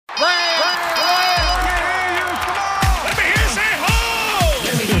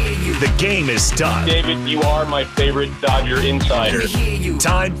game is done. David, you are my favorite Dodger insider. Let me hear you.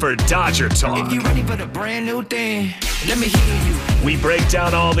 Time for Dodger Talk. If you're ready for the brand new thing, let me hear you. We break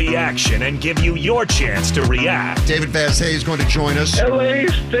down all the action and give you your chance to react. David Vassegh is going to join us.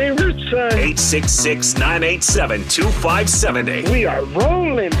 LA's favorite son. 866-987-2570. We are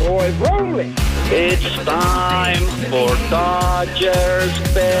rolling, boys, rolling. It's time for Dodgers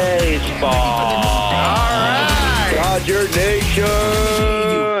baseball. All right. Dodger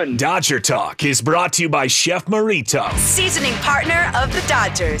Nation. Dodger Talk is brought to you by Chef Marito. Seasoning partner of the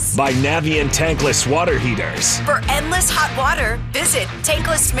Dodgers. By Navien Tankless Water Heaters. For endless hot water, visit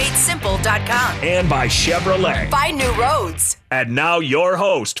tanklessmadesimple.com. And by Chevrolet. By New Roads. And now your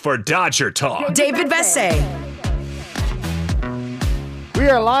host for Dodger Talk, David Vassegh. We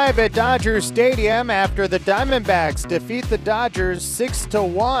are live at Dodger Stadium after the Diamondbacks defeat the Dodgers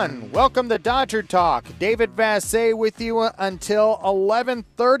 6-1. Welcome to Dodger Talk. David Vassegh with you until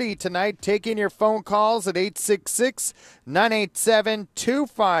 11:30 tonight, taking your phone calls at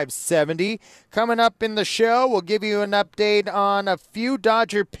 866-987-2570. Coming up in the show, we'll give you an update on a few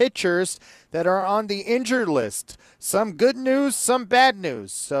Dodger pitchers that are on the injured list. Some good news, some bad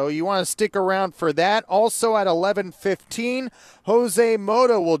news. So you want to stick around for that. Also at 11:15, Jose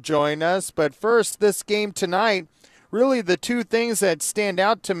Mota will join us. But first, this game tonight, really the two things that stand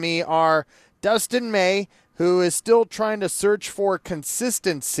out to me are Dustin May, who is still trying to search for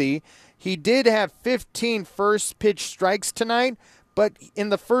consistency. He did have 15 first pitch strikes tonight, but in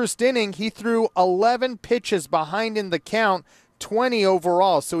the first inning, he threw 11 pitches behind in the count, 20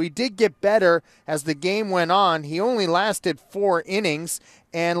 overall. So he did get better as the game went on. He only lasted 4 innings.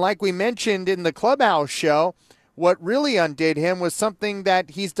 And like we mentioned in the clubhouse show, what really undid him was something that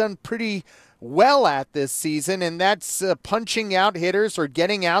he's done pretty well at this season, and that's punching out hitters or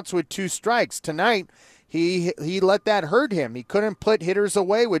getting outs with 2 strikes. Tonight, he let that hurt him. He couldn't put hitters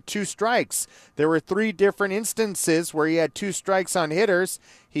away with 2 strikes. There were 3 different instances where he had 2 strikes on hitters.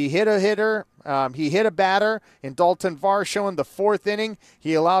 He hit a hitter. He hit a batter in Dalton Varsho in the 4th inning.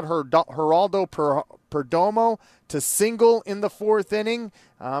 He allowed Geraldo Perdomo to single in the 4th inning.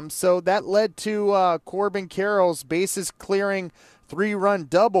 So that led to Corbin Carroll's bases clearing 3-run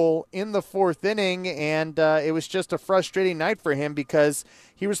double in the 4th inning, and it was just a frustrating night for him because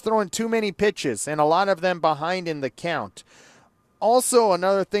he was throwing too many pitches and a lot of them behind in the count. Also,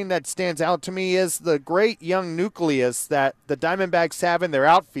 another thing that stands out to me is the great young nucleus that the Diamondbacks have in their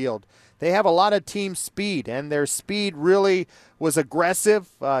outfield. They have a lot of team speed, and their speed really was aggressive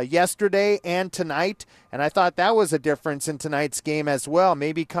yesterday and tonight, and I thought that was a difference in tonight's game as well.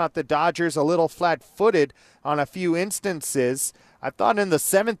 Maybe caught the Dodgers a little flat-footed on a few instances. I thought in the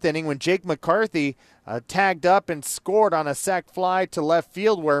 7th inning when Jake McCarthy tagged up and scored on a sac fly to left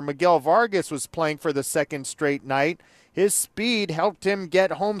field where Miguel Vargas was playing for the 2nd straight night, his speed helped him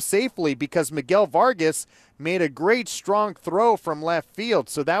get home safely because Miguel Vargas made a great strong throw from left field.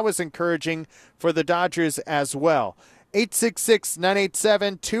 So that was encouraging for the Dodgers as well.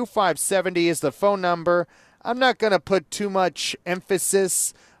 866-987-2570 is the phone number. I'm not going to put too much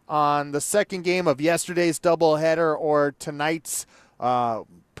emphasis on the second game of yesterday's doubleheader or tonight's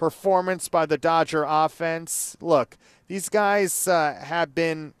performance by the Dodger offense. Look, these guys have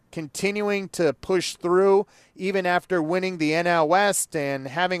been continuing to push through even after winning the NL West and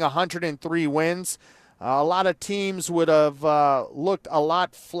having 103 wins. A lot of teams would have looked a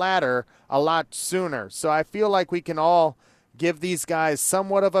lot flatter a lot sooner. So I feel like we can all give these guys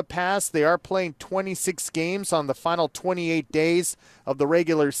somewhat of a pass. They are playing 26 games on the final 28 days of the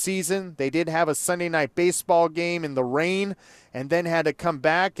regular season. They did have a Sunday night baseball game in the rain and then had to come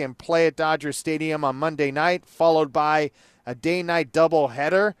back and play at Dodger Stadium on Monday night, followed by a day-night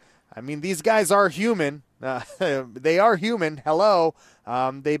doubleheader. I mean, these guys are human. They are human. Hello.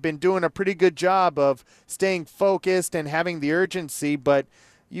 They've been doing a pretty good job of staying focused and having the urgency, but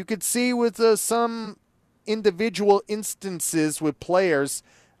you could see with some individual instances with players,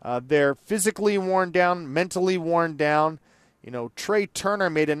 they're physically worn down, mentally worn down. You know, Trey Turner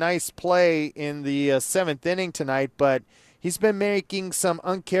made a nice play in the 7th inning tonight, but he's been making some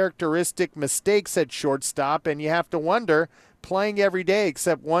uncharacteristic mistakes at shortstop, and you have to wonder, playing every day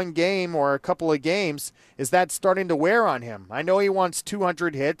except one game or a couple of games, is that starting to wear on him? I know he wants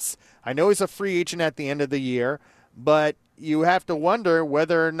 200 hits. I know he's a free agent at the end of the year, but you have to wonder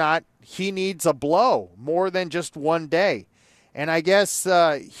whether or not he needs a blow more than just one day. And I guess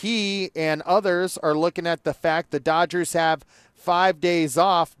he and others are looking at the fact the Dodgers have 5 days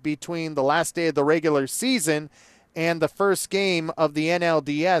off between the last day of the regular season and the first game of the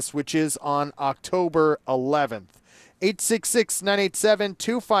NLDS, which is on October 11th.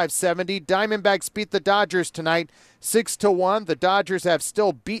 866-987-2570. Diamondbacks beat the Dodgers tonight 6-1. The Dodgers have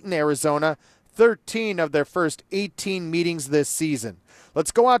still beaten Arizona 13 of their first 18 meetings this season.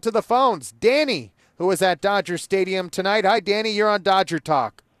 Let's go out to the phones. Danny, who was at Dodger Stadium tonight. Hi, Danny. You're on Dodger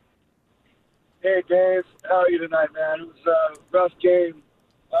Talk. Hey, Dave. How are you tonight, man? It was a rough game.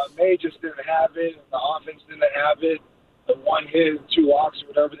 May just didn't have it. The offense didn't have it. The one hit, 2 walks, or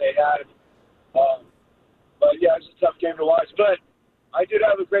whatever they had. But, yeah, it was a tough game to watch. But I did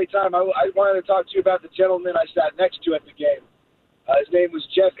have a great time. I wanted to talk to you about the gentleman I sat next to at the game. His name was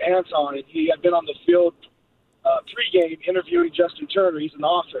Jeff Anton, and he had been on the field pregame interviewing Justin Turner. He's an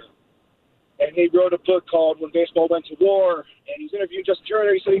author. And he wrote a book called When Baseball Went to War. And he was interviewing Justin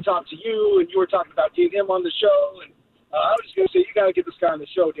Turner. He said he talked to you, and you were talking about getting him on the show. And I was just going to say, you got to get this guy on the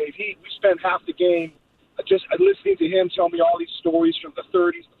show, Dave. We spent half the game just listening to him tell me all these stories from the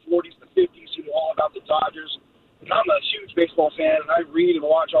 30s, the 40s, the 50s, all about the Dodgers. And I'm a huge baseball fan, and I read and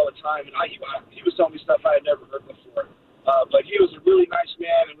watch all the time. And he was telling me stuff I had never heard before. But he was a really nice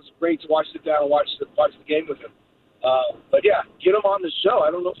man. It was great to sit down and watch the game with him. But, yeah, get him on the show. I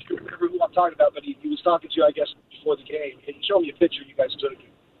don't know if you remember who I'm talking about, but he was talking to you, I guess, before the game. And he showed me a picture you guys took.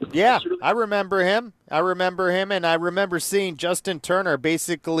 Yeah, I remember him. And I remember seeing Justin Turner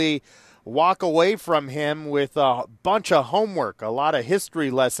basically walk away from him with a bunch of homework, a lot of history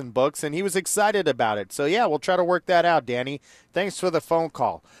lesson books, and he was excited about it. So, yeah, we'll try to work that out, Danny. Thanks for the phone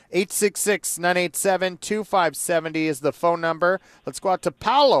call. 866-987-2570 is the phone number. Let's go out to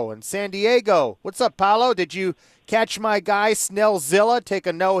Paolo in San Diego. What's up, Paolo? Did you catch my guy Snellzilla take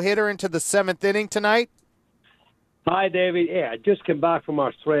a no-hitter into the 7th inning tonight? Hi, David. Yeah, I just came back from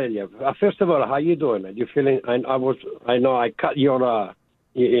Australia. First of all, how you doing? Are you feeling? I know I cut your,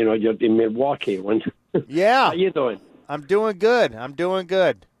 you're in Milwaukee. Yeah. How you doing? I'm doing good.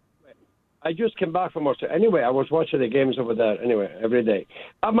 I just came back from Australia. Anyway, I was watching the games over there. Anyway, every day.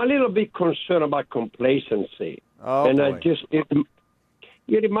 I'm a little bit concerned about complacency. Oh, and boy.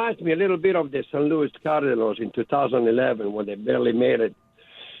 It reminds me a little bit of the St. Louis Cardinals in 2011 when they barely made it.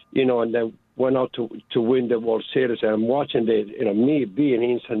 And they went out to win the World Series. And I'm watching me being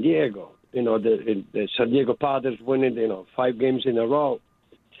in San Diego, the San Diego Padres winning, 5 games in a row.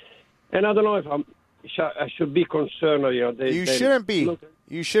 And I don't know if I should be concerned. You shouldn't be.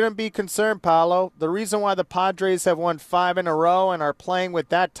 You shouldn't be concerned, Paolo. The reason why the Padres have won 5 in a row and are playing with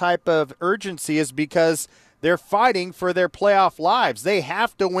that type of urgency is because they're fighting for their playoff lives. They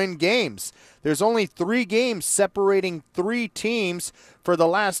have to win games. There's only 3 games separating 3 teams for the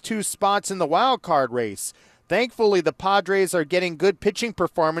last 2 spots in the wild card race. Thankfully, the Padres are getting good pitching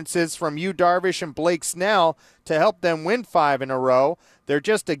performances from Yu Darvish and Blake Snell to help them win 5 in a row. They're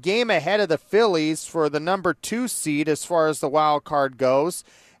just a game ahead of the Phillies for the number 2 seed as far as the wild card goes,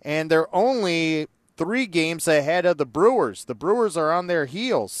 and they're only 3 games ahead of the Brewers. The Brewers are on their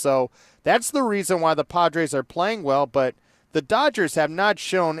heels, so that's the reason why the Padres are playing well, but the Dodgers have not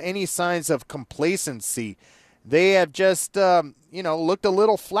shown any signs of complacency. They have just, looked a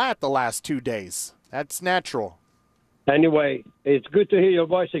little flat the last 2 days. That's natural. Anyway, it's good to hear your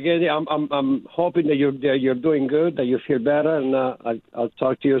voice again. I'm hoping that you're doing good, that you feel better, and I'll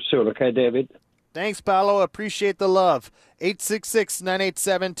talk to you soon. Okay, David? Thanks, Paolo. Appreciate the love.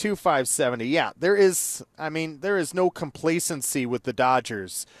 866-987-2570. Yeah, there is no complacency with the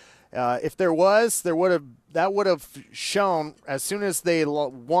Dodgers. If there was, that would have shown as soon as they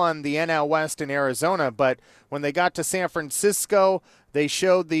won the NL West in Arizona. But when they got to San Francisco, they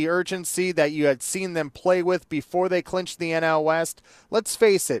showed the urgency that you had seen them play with before they clinched the NL West. Let's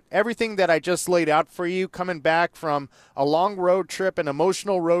face it, everything that I just laid out for you, coming back from a long road trip, an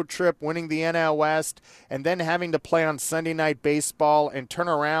emotional road trip, winning the NL West, and then having to play on Sunday Night Baseball and turn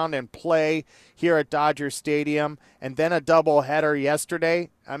around and play here at Dodger Stadium, and then a doubleheader yesterday,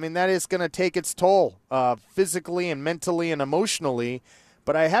 that is going to take its toll physically and mentally and emotionally.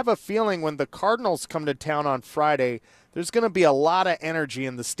 But I have a feeling when the Cardinals come to town on Friday, there's going to be a lot of energy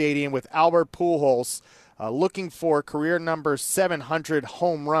in the stadium with Albert Pujols looking for career number 700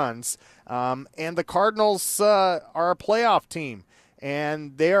 home runs. And the Cardinals are a playoff team,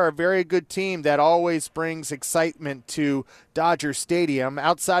 and they are a very good team that always brings excitement to Dodger Stadium.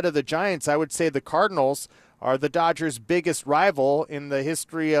 Outside of the Giants, I would say the Cardinals are the Dodgers' biggest rival in the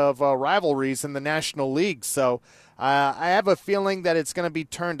history of rivalries in the National League. So I have a feeling that it's going to be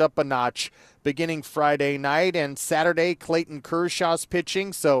turned up a notch beginning Friday night. And Saturday, Clayton Kershaw's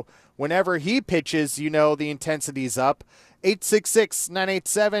pitching. So whenever he pitches, the intensity's up.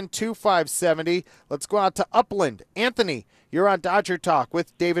 866-987-2570. Let's go out to Upland. Anthony, you're on Dodger Talk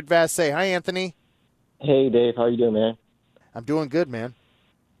with David Vassegh. Hi, Anthony. Hey, Dave. How you doing, man? I'm doing good, man.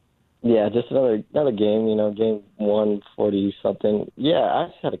 Yeah, just another game, game 140-something. Yeah, I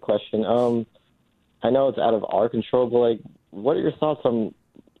just had a question. I know it's out of our control, but, what are your thoughts on,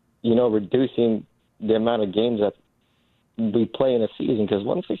 reducing the amount of games that we play in a season? Because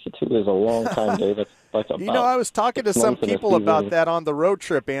 162 is a long time, Dave. That's about I was talking to some people about that on the road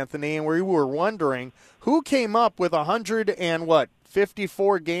trip, Anthony, and we were wondering who came up with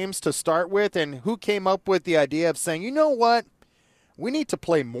 54 games to start with, and who came up with the idea of saying, you know what? We need to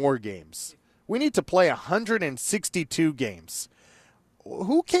play more games. We need to play 162 games.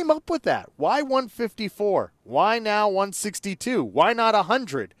 Who came up with that? Why 154? Why now 162? Why not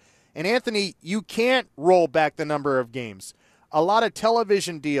 100? And Anthony, you can't roll back the number of games. A lot of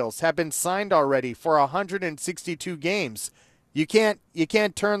television deals have been signed already for 162 games. You can't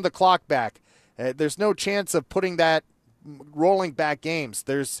turn the clock back. There's no chance of rolling back games.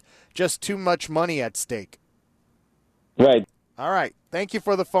 There's just too much money at stake. Right. All right. Thank you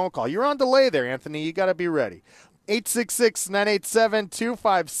for the phone call. You're on delay there, Anthony. You got to be ready.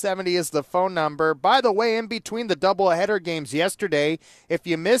 866-987-2570 is the phone number. By the way, in between the doubleheader games yesterday, if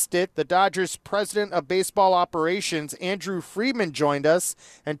you missed it, the Dodgers president of baseball operations, Andrew Friedman, joined us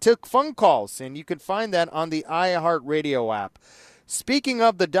and took phone calls, and you can find that on the iHeartRadio app. Speaking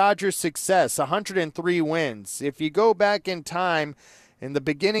of the Dodgers' success, 103 wins. If you go back in time, in the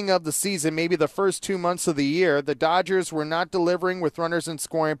beginning of the season, maybe the first 2 months of the year, the Dodgers were not delivering with runners in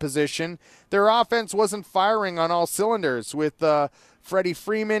scoring position. Their offense wasn't firing on all cylinders with Freddie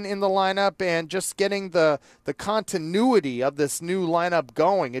Freeman in the lineup and just getting the continuity of this new lineup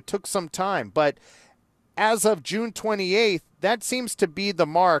going. It took some time, but as of June 28th, that seems to be the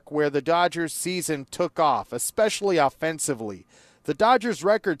mark where the Dodgers season took off, especially offensively. The Dodgers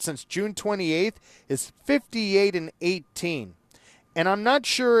record since June 28th is 58-18. And I'm not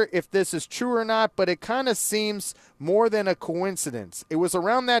sure if this is true or not, but it kind of seems more than a coincidence. It was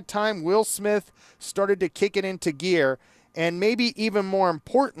around that time Will Smith started to kick it into gear, and maybe even more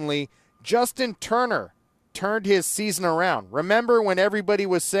importantly, Justin Turner turned his season around. Remember when everybody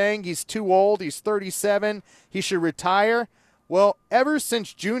was saying he's too old, he's 37, he should retire? Well, ever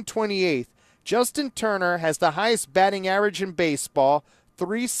since June 28th, Justin Turner has the highest batting average in baseball,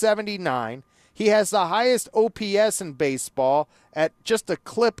 379. He has the highest OPS in baseball at just a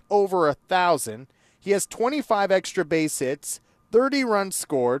clip over 1,000. He has 25 extra base hits, 30 runs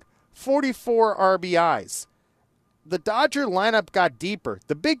scored, 44 RBIs. The Dodger lineup got deeper.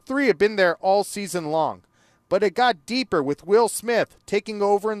 The big three have been there all season long, but it got deeper with Will Smith taking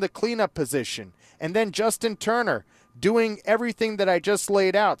over in the cleanup position, and then Justin Turner doing everything that I just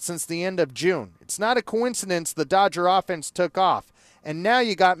laid out since the end of June. It's not a coincidence the Dodger offense took off. And now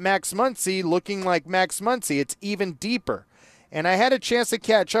you got Max Muncy looking like Max Muncy. It's even deeper. And I had a chance to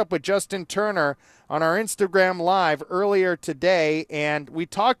catch up with Justin Turner on our Instagram Live earlier today, and we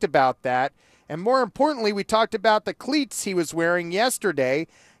talked about that. And more importantly, we talked about the cleats he was wearing yesterday.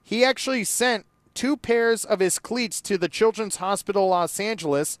 He actually sent 2 pairs of his cleats to the Children's Hospital Los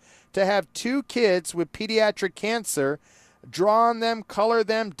Angeles to have 2 kids with pediatric cancer draw on them, color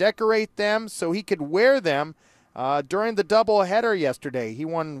them, decorate them so he could wear them during the doubleheader yesterday. He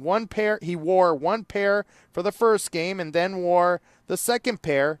wore one pair for the first game and then wore the second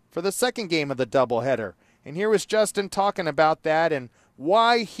pair for the second game of the doubleheader. And here was Justin talking about that and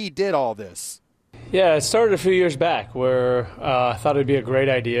why he did all this. Yeah, it started a few years back where I thought it'd be a great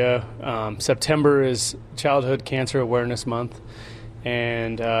idea. September is Childhood Cancer Awareness Month,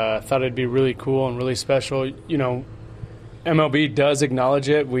 and thought it'd be really cool and really special. MLB does acknowledge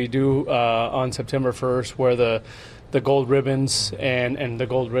it. We do on September 1st wear the gold ribbons and the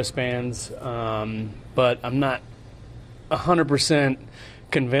gold wristbands, but I'm not 100%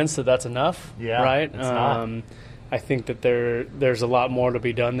 convinced that that's enough. Yeah, right? It's not. I think that there's a lot more to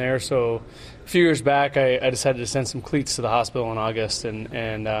be done there. So a few years back, I decided to send some cleats to the hospital in August,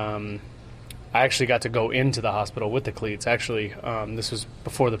 and I actually got to go into the hospital with the cleats. Actually, this was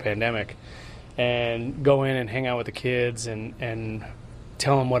before the pandemic. And go in and hang out with the kids and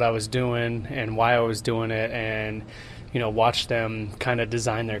tell them what I was doing and why I was doing it, and watch them kind of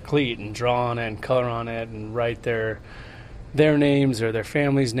design their cleat and draw on it and color on it and write their names or their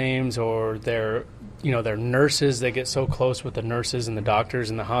family's names or their nurses. They get so close with the nurses and the doctors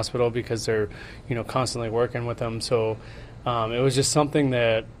in the hospital because they're constantly working with them. So it was just something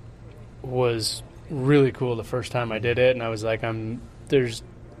that was really cool the first time I did it, and I was like, there's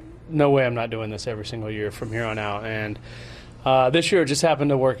no way I'm not doing this every single year from here on out. And this year it just happened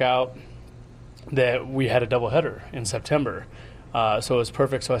to work out that we had a doubleheader in September. So it was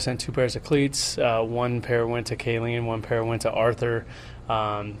perfect. So I sent 2 pairs of cleats. One pair went to Kayleen, one pair went to Arthur.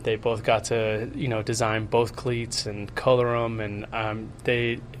 They both got to, design both cleats and color them, and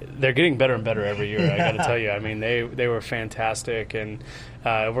they're getting better and better every year. I got to tell you, I mean, they were fantastic, and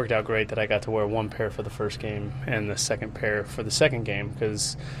it worked out great that I got to wear 1 pair for the first game and the 2nd pair for the second game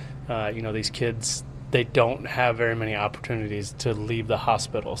because, these kids, they don't have very many opportunities to leave the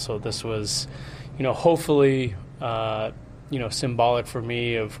hospital. So this was, hopefully, symbolic for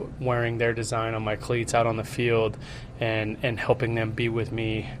me of wearing their design on my cleats out on the field and helping them be with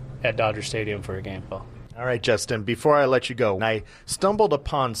me at Dodger Stadium for a game. All right, Justin, before I let you go, I stumbled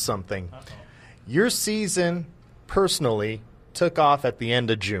upon something. Your season, personally, took off at the end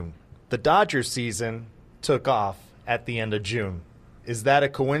of June. The Dodgers season took off at the end of June. Is that a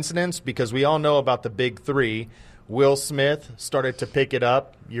coincidence? Because we all know about the big 3. Will Smith started to pick it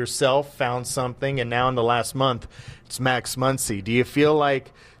up. Yourself found something, and now in the last month, it's Max Muncy. Do you feel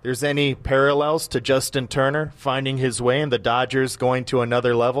like there's any parallels to Justin Turner finding his way and the Dodgers going to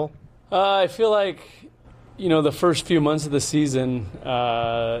another level? I feel like, the first few months of the season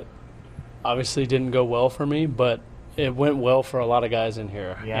obviously didn't go well for me, but it went well for a lot of guys in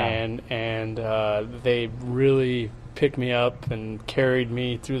here. Yeah. And they really picked me up and carried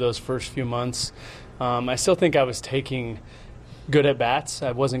me through those first few months. I still think I was taking good at bats.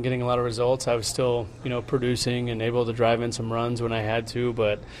 I wasn't getting a lot of results. I was still, producing and able to drive in some runs when I had to,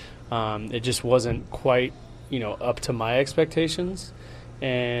 but it just wasn't quite, up to my expectations.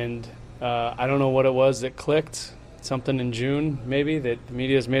 And I don't know what it was that clicked. Something in June, maybe, that the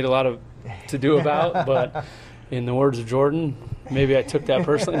media's made a lot of to do about, but in the words of Jordan, maybe I took that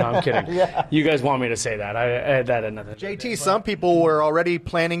personally. No, I'm kidding. Yeah. You guys want me to say that. I had that at nothing. JT, some people were already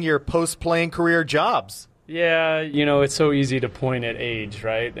planning your post-playing career jobs. Yeah, it's so easy to point at age,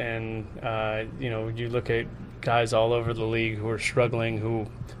 right? And, you look at guys all over the league who are struggling, who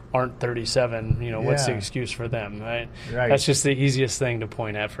aren't 37, what's the excuse for them, right? That's just the easiest thing to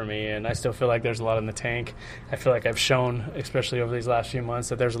point at for me, and I still feel like there's a lot in the tank. I feel like I've shown, especially over these last few months,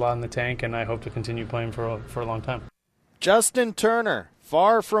 that there's a lot in the tank, and I hope to continue playing for a long time. Justin Turner,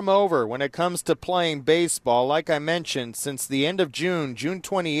 far from over when it comes to playing baseball. Like I mentioned, since the end of June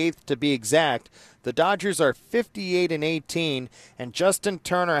 28th to be exact, the Dodgers are 58-18, and Justin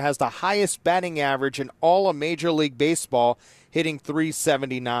Turner has the highest batting average in all of Major League Baseball, hitting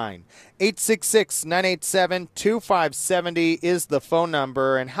 .379. 866-987-2570 is the phone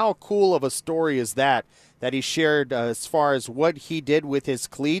number, and how cool of a story is that he shared as far as what he did with his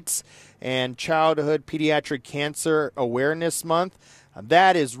cleats and Childhood Pediatric Cancer Awareness Month.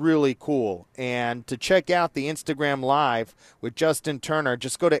 That is really cool. And to check out the Instagram Live with Justin Turner,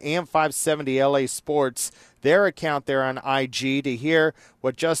 just go to AM570 LA Sports, their account there on IG, to hear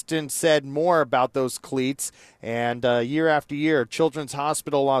what Justin said more about those cleats. And year after year, Children's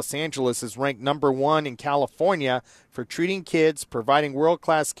Hospital Los Angeles is ranked #1 in California for treating kids, providing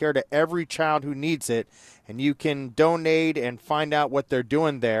world-class care to every child who needs it. And you can donate and find out what they're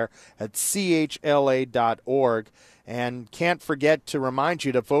doing there at chla.org. And can't forget to remind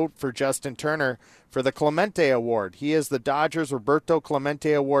you to vote for Justin Turner for the Clemente Award. He is the Dodgers Roberto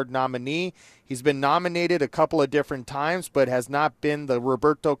Clemente Award nominee. He's been nominated a couple of different times, but has not been the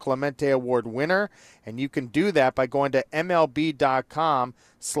Roberto Clemente Award winner. And you can do that by going to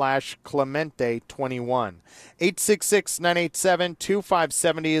MLB.com/Clemente21.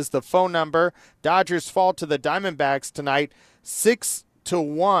 866-987-2570 is the phone number. Dodgers fall to the Diamondbacks tonight,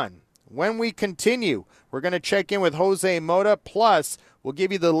 6-1. When we continue, we're going to check in with Jose Mota, plus we'll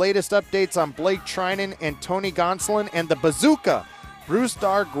give you the latest updates on Blake Trinan and Tony Gonsolin and the bazooka,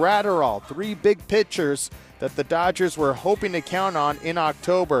 Brusdar Graterol, 3 big pitchers that the Dodgers were hoping to count on in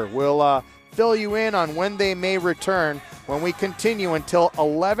October. We'll fill you in on when they may return when we continue until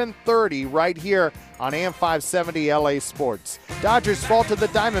 11:30 right here on AM 570 LA Sports. Dodgers fall to the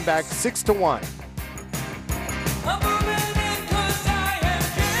Diamondbacks 6-1.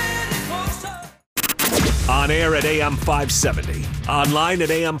 On air at AM 570, online at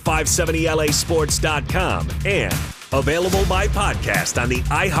am570lasports.com, and available by podcast on the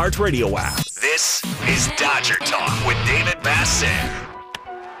iHeartRadio app. This is Dodger Talk with David Bassett.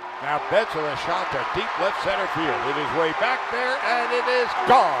 Now Betzel, a shot to deep left center field. It is way back there, and it is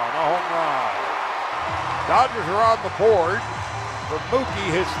gone. A home run. Dodgers are on the board for Mookie,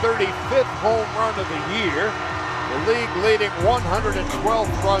 his 35th home run of the year. The league-leading 112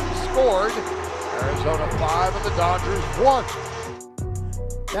 runs scored. Arizona 5 and the Dodgers 1.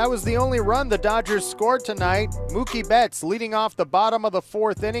 That was the only run the Dodgers scored tonight. Mookie Betts leading off the bottom of the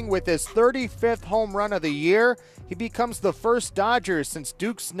fourth inning with his 35th home run of the year. He becomes the first Dodger since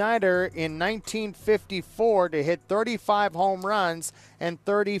Duke Snider in 1954 to hit 35 home runs and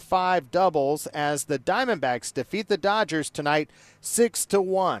 35 doubles as the Diamondbacks defeat the Dodgers tonight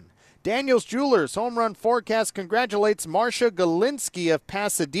 6-1. Daniels Jewelers home run forecast congratulates Marcia Galinsky of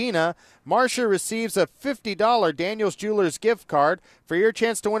Pasadena. Marcia receives a $50 Daniels Jewelers gift card. For your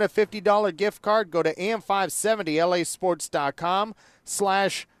chance to win a $50 gift card, go to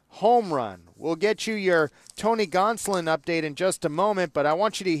am570lasports.com/home run. We'll get you your Tony Gonsolin update in just a moment, but I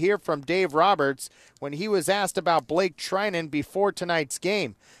want you to hear from Dave Roberts when he was asked about Blake Treinen before tonight's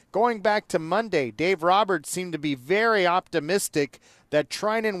game. Going back to Monday, Dave Roberts seemed to be very optimistic that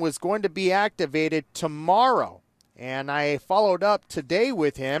Treinen was going to be activated tomorrow. And I followed up today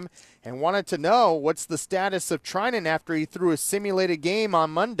with him and wanted to know what's the status of Treinen after he threw a simulated game on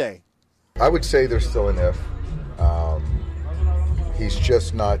Monday. I would say there's still an if. He's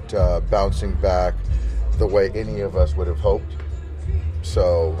just not bouncing back the way any of us would have hoped.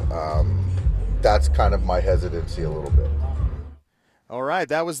 So that's kind of my hesitancy a little bit. All right,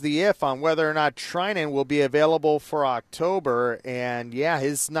 that was the if on whether or not Treinen will be available for October. And, yeah,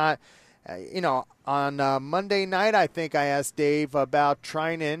 he's not, on Monday night I think I asked Dave about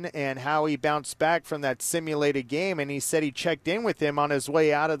Treinen and how he bounced back from that simulated game. And he said he checked in with him on his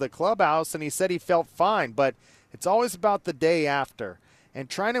way out of the clubhouse, and he said he felt fine. But it's always about the day after. And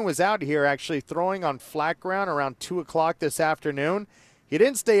Treinen was out here actually throwing on flat ground around 2 o'clock this afternoon. He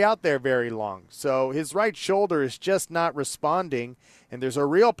didn't stay out there very long, so his right shoulder is just not responding, and there's a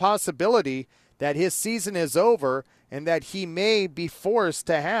real possibility that his season is over and that he may be forced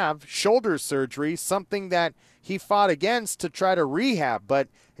to have shoulder surgery, something that he fought against to try to rehab, but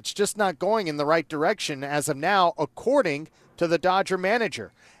it's just not going in the right direction as of now, according to the Dodger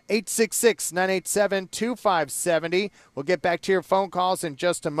manager. 866-987-2570. We'll get back to your phone calls in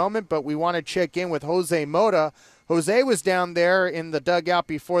just a moment, but we want to check in with Jose Mota. Jose was down there in the dugout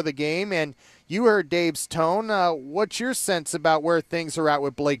before the game, and you heard Dave's tone. What's your sense about where things are at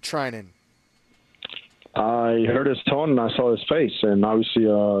with Blake Treinen? I heard his tone and I saw his face, and obviously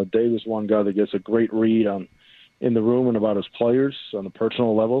Dave is one guy that gets a great read in the room and about his players on a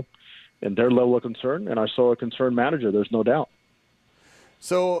personal level and their level of concern, and I saw a concerned manager, there's no doubt.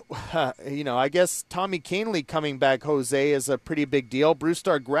 So, I guess Tommy Kahnle coming back, Jose, is a pretty big deal.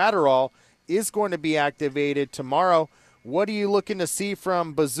 Brusdar Graterol is going to be activated tomorrow. What are you looking to see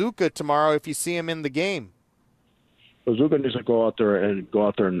from Bazooka tomorrow if you see him in the game? Bazooka needs to go out there and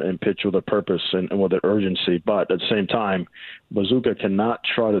pitch with a purpose and with an urgency. But at the same time, Bazooka cannot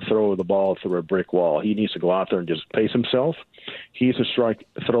try to throw the ball through a brick wall. He needs to go out there and just pace himself. He's a strike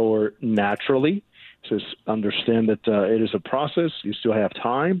thrower naturally. So understand that it is a process. You still have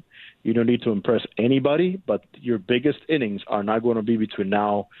time. You don't need to impress anybody, but your biggest innings are not going to be between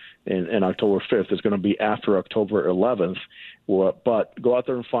now and October 5th. It's going to be after October 11th. But go out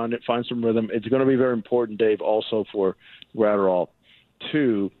there and find some rhythm. It's going to be very important, Dave, also for Graterol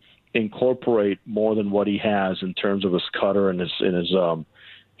to incorporate more than what he has in terms of his cutter and his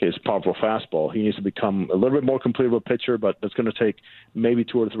powerful fastball. He needs to become a little bit more complete of a pitcher, but it's going to take maybe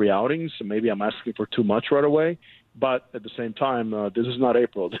 2 or 3 outings. So maybe I'm asking for too much right away. But at the same time, this is not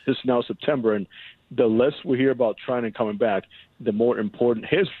April. This is now September. And the less we hear about Treinen coming back, the more important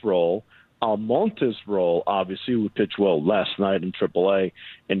his role. Almonte's role, obviously, who pitched well last night in AAA,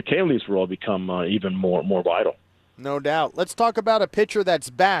 and Kahnle's role become even more vital. No doubt. Let's talk about a pitcher that's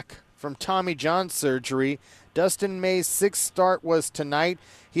back from Tommy John surgery. Dustin May's 6th start was tonight.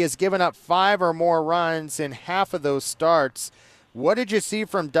 He has given up 5 or more runs in half of those starts. What did you see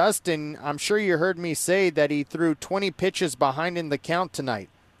from Dustin? I'm sure you heard me say that he threw 20 pitches behind in the count tonight.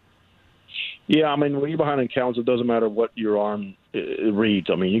 Yeah, I mean, when you're behind in counts, it doesn't matter what your arm reads.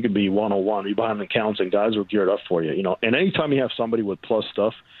 I mean, you could be 101, you're behind in counts, and guys are geared up for you. And anytime you have somebody with plus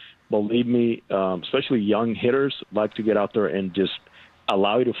stuff, believe me, especially young hitters like to get out there and just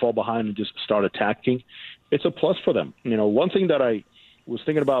allow you to fall behind and just start attacking. It's a plus for them. One thing that I was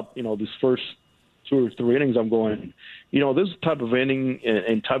thinking about, this first 2 or 3 innings, I'm going, this is the type of inning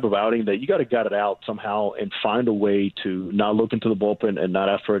and type of outing that you got to gut it out somehow and find a way to not look into the bullpen and not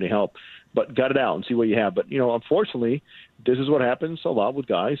ask for any help, but gut it out and see what you have. But, unfortunately, this is what happens a lot with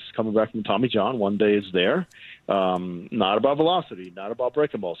guys coming back from Tommy John. One day it's there. Not about velocity, not about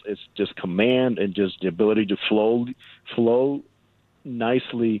breaking balls. It's just command and just the ability to flow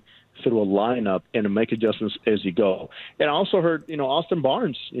nicely through a lineup and make adjustments as you go. And I also heard, Austin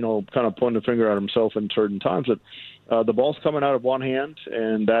Barnes, kind of pointing the finger at himself in certain times that the ball's coming out of one hand,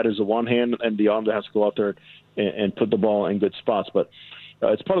 and that is the one hand and the arm that has to go out there and put the ball in good spots. But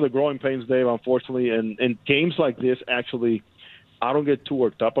it's part of the growing pains, Dave, unfortunately. And games like this, actually, I don't get too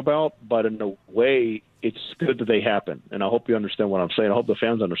worked up about, but in a way, it's good that they happen. And I hope you understand what I'm saying. I hope the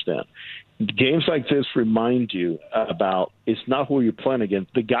fans understand. Games like this remind you about it's not who you're playing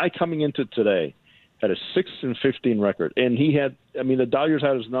against. The guy coming into today had a 6-15 record, and the Dodgers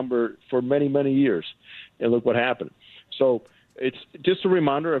had his number for many, many years, and look what happened. So it's just a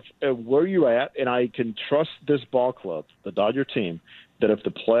reminder of where you're at, and I can trust this ball club, the Dodger team, that if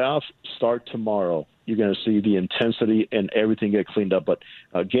the playoffs start tomorrow, you're going to see the intensity and everything get cleaned up. But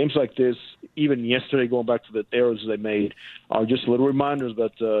games like this, even yesterday, going back to the errors they made, are just little reminders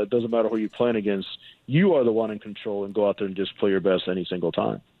that it doesn't matter who you're playing against. You are the one in control, and go out there and just play your best any single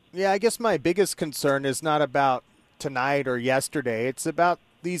time. Yeah, I guess my biggest concern is not about tonight or yesterday. It's about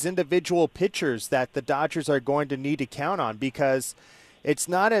these individual pitchers that the Dodgers are going to need to count on, because it's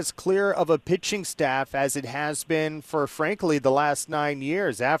not as clear of a pitching staff as it has been for, frankly, the last 9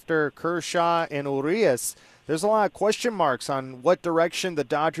 years. After Kershaw and Urias, there's a lot of question marks on what direction the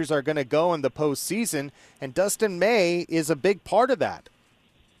Dodgers are going to go in the postseason, and Dustin May is a big part of that.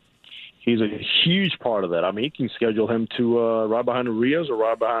 He's a huge part of that. I mean, you can schedule him to right behind Urias or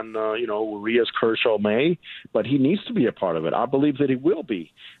right behind, Urias, Kershaw, May, but he needs to be a part of it. I believe that he will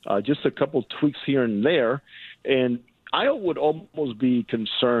be. Just a couple tweaks here and there, and I would almost be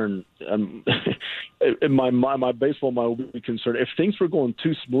concerned. In my baseball mind would be concerned if things were going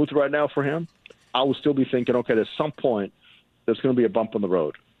too smooth right now for him. I would still be thinking, okay, at some point there's going to be a bump on the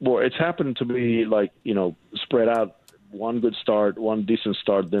road. Well, it's happened to be spread out. One good start, one decent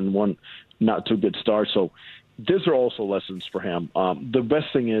start, then one not too good start. So these are also lessons for him. The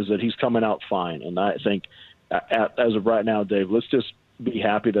best thing is that he's coming out fine, and I think as of right now, Dave, let's just be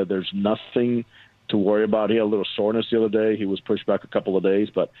happy that there's nothing to worry about. He had a little soreness the other day. He was pushed back a couple of days,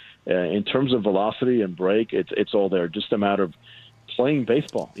 but in terms of velocity and break, it's all there. Just a matter of playing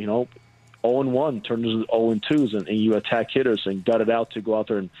baseball. 0-1 turns into 0-2s, and you attack hitters and gut it out to go out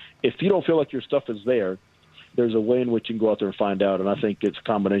there. And if you don't feel like your stuff is there's a way in which you can go out there and find out. And I think it's a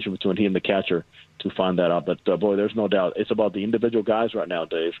combination between he and the catcher to find that out. But, boy, there's no doubt. It's about the individual guys right now,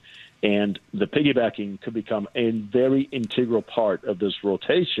 Dave. And the piggybacking could become a very integral part of this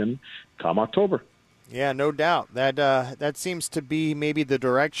rotation come October. Yeah, no doubt. That seems to be maybe the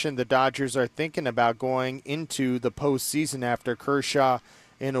direction the Dodgers are thinking about going into the postseason after Kershaw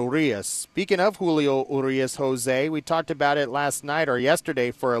and Urias. Speaking of Julio Urias, Jose, we talked about it last night or yesterday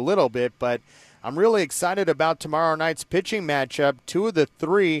for a little bit, but I'm really excited about tomorrow night's pitching matchup. 2 of the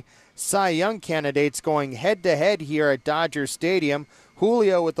 3 Cy Young candidates going head-to-head here at Dodger Stadium.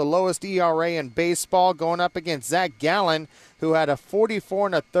 Julio with the lowest ERA in baseball going up against Zach Gallen, who had a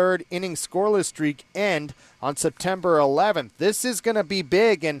 44 1/3 inning scoreless streak end on September 11th. This is going to be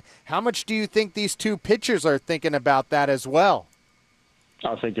big, and how much do you think these two pitchers are thinking about that as well?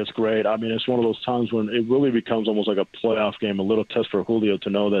 I think it's great. I mean, it's one of those times when it really becomes almost like a playoff game, a little test for Julio to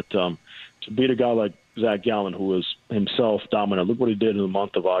know that to beat a guy like Zach Gallen, who was himself dominant. Look what he did in the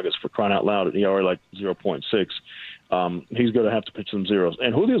month of August, for crying out loud, at ERA like 0.6. He's going to have to pitch some zeros.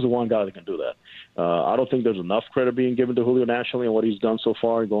 And Julio's the one guy that can do that. I don't think there's enough credit being given to Julio nationally and what he's done so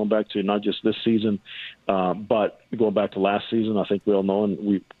far, going back to not just this season, but going back to last season. I think we all know, and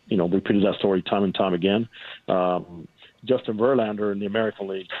we repeated that story time and time again. Justin Verlander in the American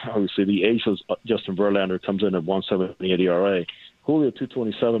League, obviously the ageless Justin Verlander comes in at 1.78 ERA. Julio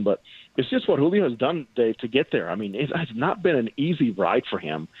 2.27, but it's just what Julio has done, Dave, to get there. I mean, it has not been an easy ride for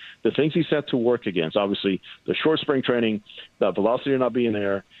him. The things he's had to work against, obviously, the short spring training, the velocity not being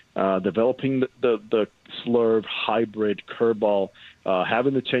there, developing the slurve, hybrid, curveball,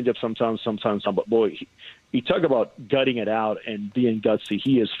 having the changeup sometimes not. But, boy, you talk about gutting it out and being gutsy.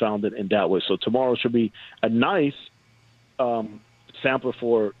 He has found it in that way. So tomorrow should be a nice sampler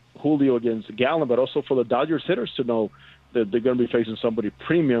for Julio against Gallen, but also for the Dodgers hitters to know that they're going to be facing somebody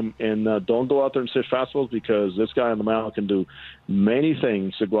premium, and don't go out there and sit fastballs, because this guy on the mound can do many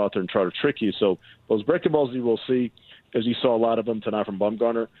things to go out there and try to trick you. So those breaking balls you will see, as you saw a lot of them tonight from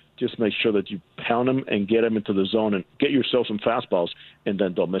Bumgarner, just make sure that you pound them and get them into the zone and get yourself some fastballs, and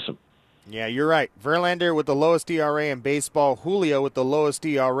then don't miss them. Yeah, you're right. Verlander with the lowest ERA in baseball. Julio with the lowest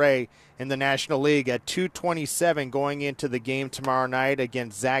ERA in the National League at 2.27 going into the game tomorrow night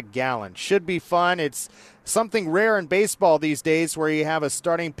against Zach Gallen. Should be fun. It's something rare in baseball these days where you have a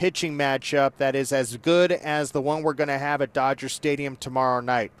starting pitching matchup that is as good as the one we're going to have at Dodger Stadium tomorrow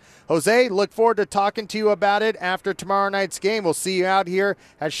night. Jose, look forward to talking to you about it after tomorrow night's game. We'll see you out here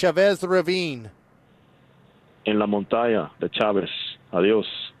at Chavez Ravine. En la montaña de Chavez. Adios.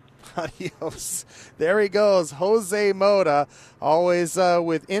 Adios. There he goes, Jose Mota, always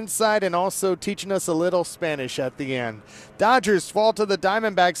with insight and also teaching us a little Spanish at the end. Dodgers fall to the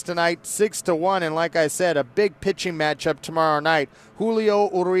Diamondbacks tonight, 6-1, and like I said, a big pitching matchup tomorrow night. Julio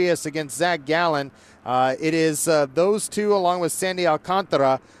Urias against Zach Gallen. It is those two along with Sandy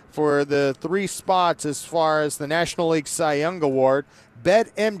Alcantara for the 3 spots as far as the National League Cy Young Award.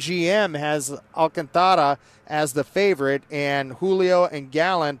 BetMGM has Alcantara as the favorite, and Julio and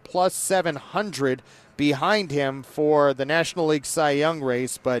Gallen plus 700 behind him for the National League Cy Young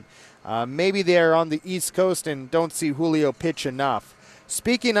race, but maybe they're on the East Coast and don't see Julio pitch enough.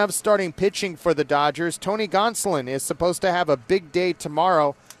 Speaking of starting pitching for the Dodgers, Tony Gonsolin is supposed to have a big day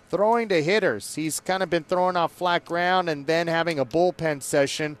tomorrow throwing to hitters. He's kind of been throwing off flat ground and then having a bullpen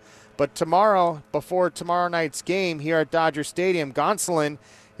session. But tomorrow, before tomorrow night's game here at Dodger Stadium, Gonsolin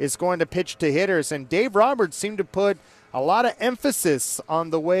is going to pitch to hitters. And Dave Roberts seemed to put a lot of emphasis on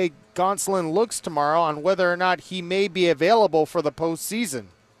the way Gonsolin looks tomorrow on whether or not he may be available for the postseason.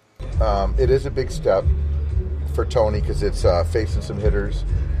 It is a big step for Tony because it's facing some hitters.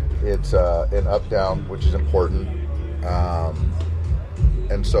 It's an up-down, which is important.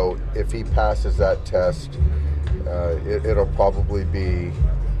 And so if he passes that test, it'll probably be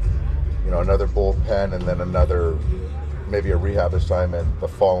another bullpen and then another, maybe a rehab assignment the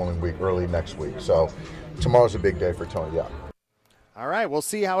following week, early next week. So tomorrow's a big day for Tony, yeah. All right, we'll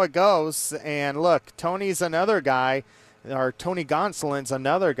see how it goes. And look, Tony's another guy, or Tony Gonsolin's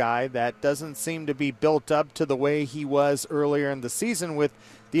another guy that doesn't seem to be built up to the way he was earlier in the season with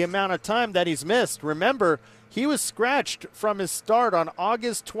the amount of time that he's missed. Remember, he was scratched from his start on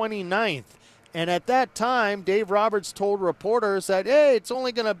August 29th. And at that time, Dave Roberts told reporters that, hey, it's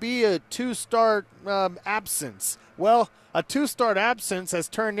only going to be a 2-start absence. Well, a 2-start absence has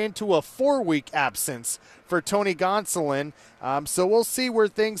turned into a 4-week absence for Tony Gonsolin. So we'll see where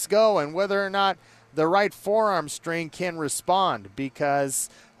things go and whether or not the right forearm strain can respond, because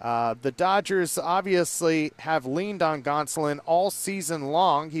the Dodgers obviously have leaned on Gonsolin all season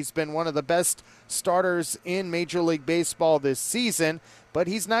long. He's been one of the best starters in Major League Baseball this season, but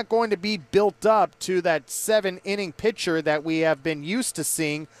he's not going to be built up to that 7-inning pitcher that we have been used to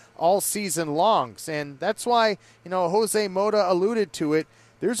seeing all season long. And that's why, Jose Mota alluded to it.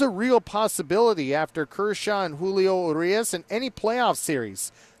 There's a real possibility after Kershaw and Julio Urias in any playoff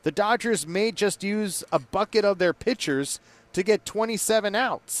series, the Dodgers may just use a bucket of their pitchers to get 27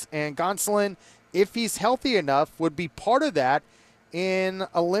 outs. And Gonsolin, if he's healthy enough, would be part of that in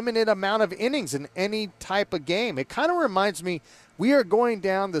a limited amount of innings in any type of game. It kind of reminds me, we are going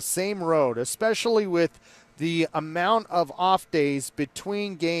down the same road, especially with the amount of off days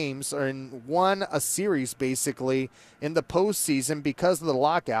between games, or in a series basically, in the postseason because of the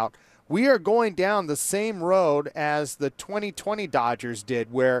lockout. We are going down the same road as the 2020 Dodgers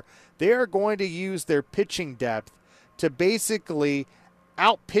did, where they are going to use their pitching depth to basically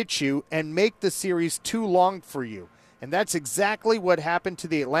outpitch you and make the series too long for you. And that's exactly what happened to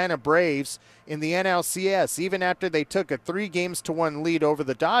the Atlanta Braves in the NLCS. Even after they took a 3-1 lead over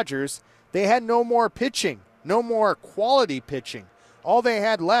the Dodgers, they had no more pitching, no more quality pitching. All they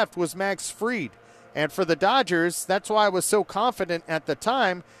had left was Max Fried. And for the Dodgers, that's why I was so confident at the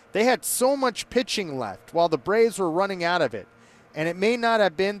time. They had so much pitching left while the Braves were running out of it. And it may not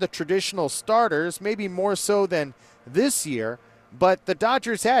have been the traditional starters, maybe more so than this year, but the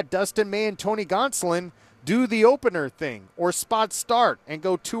Dodgers had Dustin May and Tony Gonsolin do the opener thing or spot start and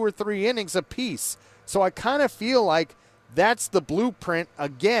go 2 or 3 innings apiece. So I kind of feel like that's the blueprint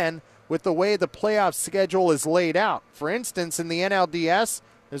again with the way the playoff schedule is laid out. For instance, in the NLDS,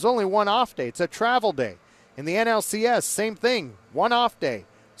 there's only one off day. It's a travel day. In the NLCS, same thing, one off day.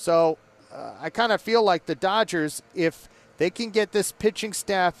 So I kind of feel like the Dodgers, if they can get this pitching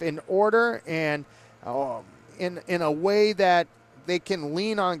staff in order and in a way that they can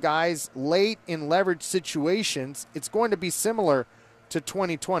lean on guys late in leverage situations, it's going to be similar to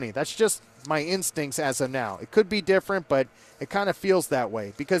 2020. That's just my instincts as of now. It could be different, but it kind of feels that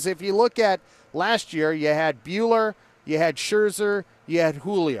way. Because if you look at last year, you had Buehler, you had Scherzer, you had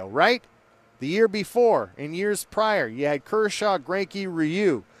Julio, right? The year before, in years prior, you had Kershaw, Greinke,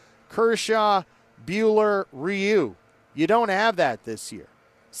 Ryu. Kershaw, Buehler, Ryu. You don't have that this year.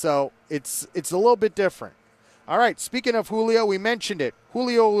 So it's a little bit different. All right, speaking of Julio, we mentioned it.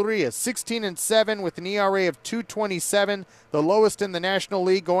 Julio Urias, 16-7 with an ERA of 2.27, the lowest in the National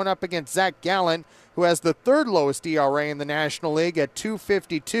League, going up against Zach Gallen, who has the third lowest ERA in the National League at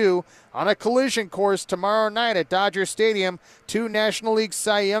 2.52. On a collision course tomorrow night at Dodger Stadium, two National League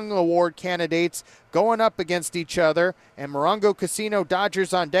Cy Young Award candidates going up against each other, and Morongo Casino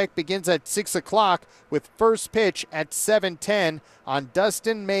Dodgers on Deck begins at 6 o'clock with first pitch at 7:10 on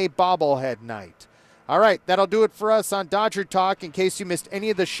Dustin May bobblehead night. All right, that'll do it for us on Dodger Talk. In case you missed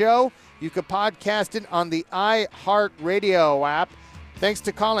any of the show, you can podcast it on the iHeartRadio app. Thanks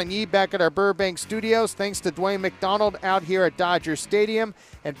to Colin Yee back at our Burbank studios. Thanks to Dwayne McDonald out here at Dodger Stadium.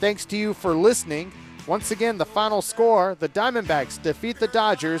 And thanks to you for listening. Once again, the final score, the Diamondbacks defeat the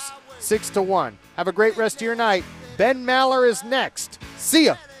Dodgers 6-1. Have a great rest of your night. Ben Maller is next. See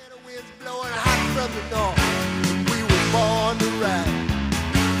ya.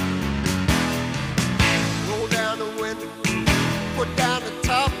 Put down the